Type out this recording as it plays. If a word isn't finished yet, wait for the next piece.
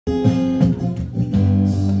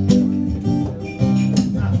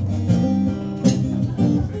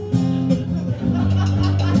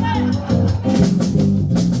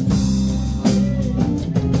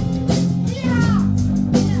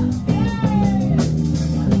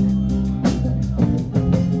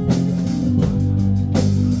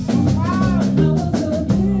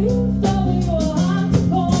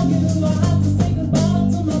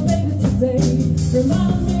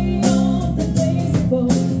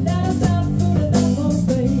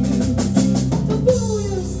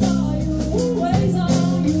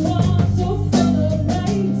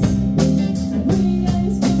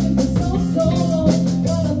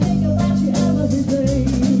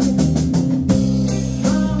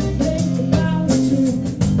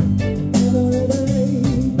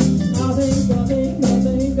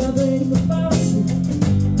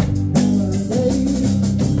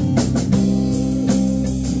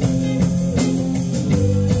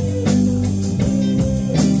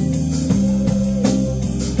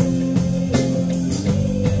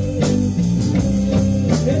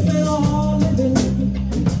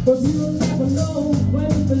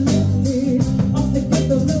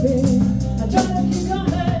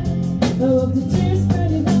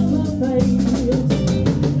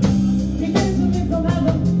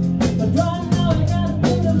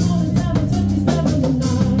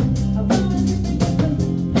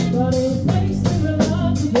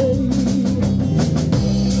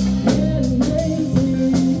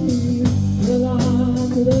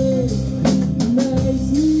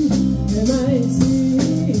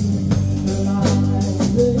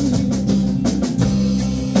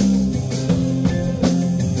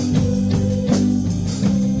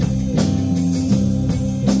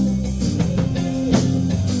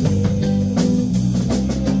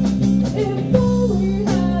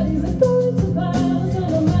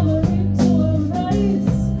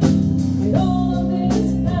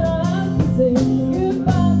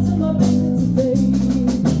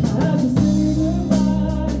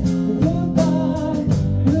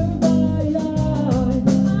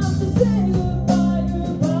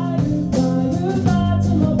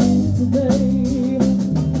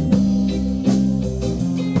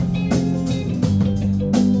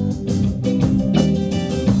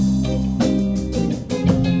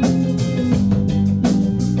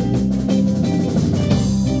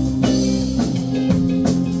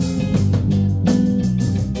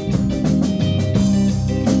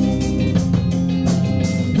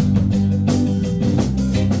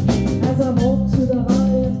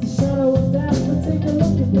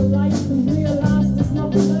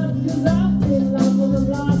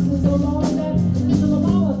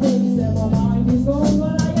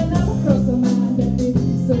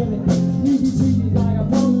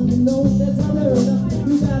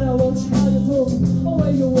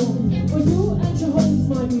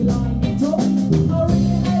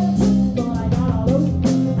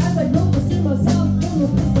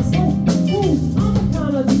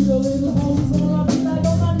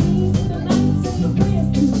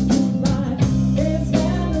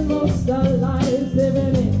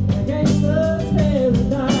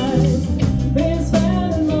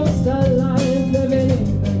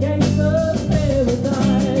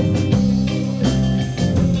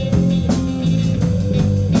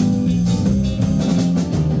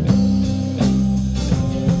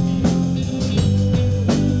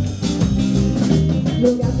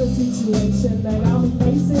situation that I'll be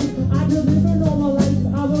facing. I delivered all my life,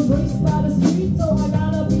 I was raised by the street, so I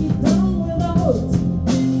gotta be done with the hoods.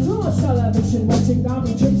 Too much television watching, got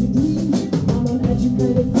me chasing dreams. I'm an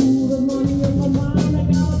educated fool with money in my mind. I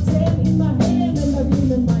got a 10 in my hand and a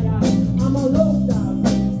gleam in my eye. I'm a low down,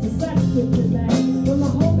 the sex with the man. When my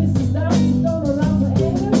homies is down, she's going around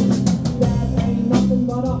forever. That ain't nothing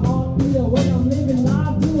but a heartbeat away. I'm living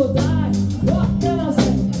life, do or die. What can I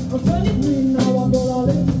say? I'm 23 now, I'm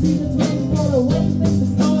gonna live to see the 24. The way things is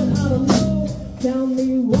going, I don't know. Tell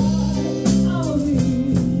me why I'll be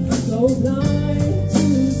so blind to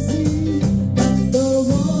see that the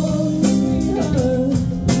ones we hurt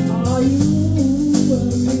are you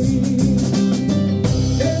and me.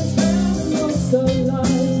 They're spending most of their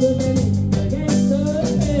lives living in the gangsta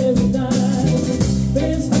paradise.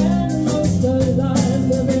 They're spending most of their lives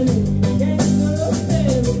living in the gangsta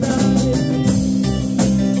paradise.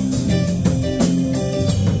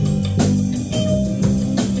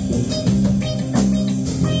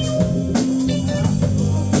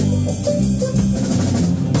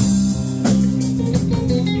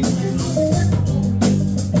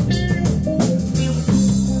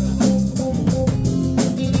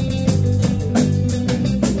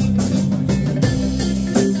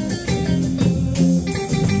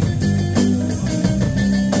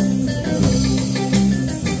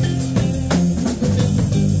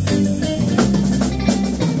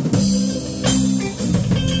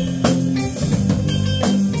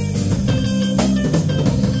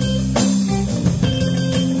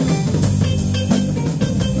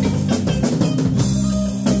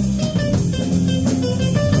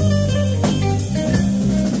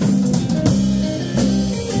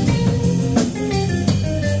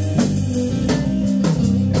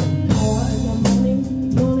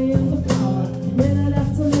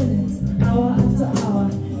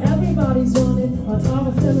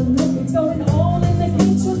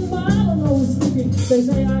 They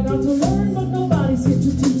say I got to learn, but nobody's here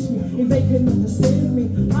to teach me. If they can understand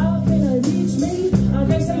me, how can they reach me? I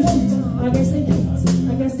guess they won't, I guess they can't.